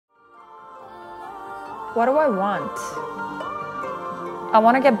What do I want? I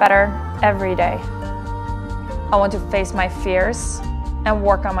want to get better every day. I want to face my fears and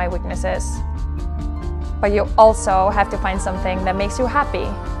work on my weaknesses. But you also have to find something that makes you happy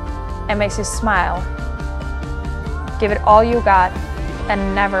and makes you smile. Give it all you got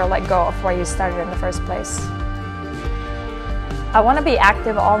and never let go of where you started in the first place. I want to be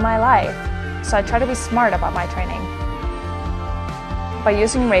active all my life, so I try to be smart about my training. By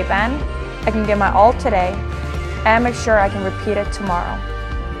using Rehband, I can give my all today and make sure I can repeat it tomorrow.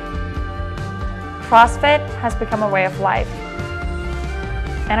 CrossFit has become a way of life,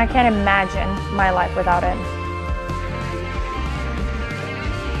 and I can't imagine my life without it.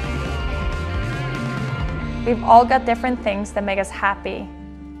 We've all got different things that make us happy,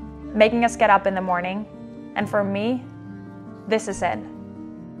 making us get up in the morning, and for me, this is it.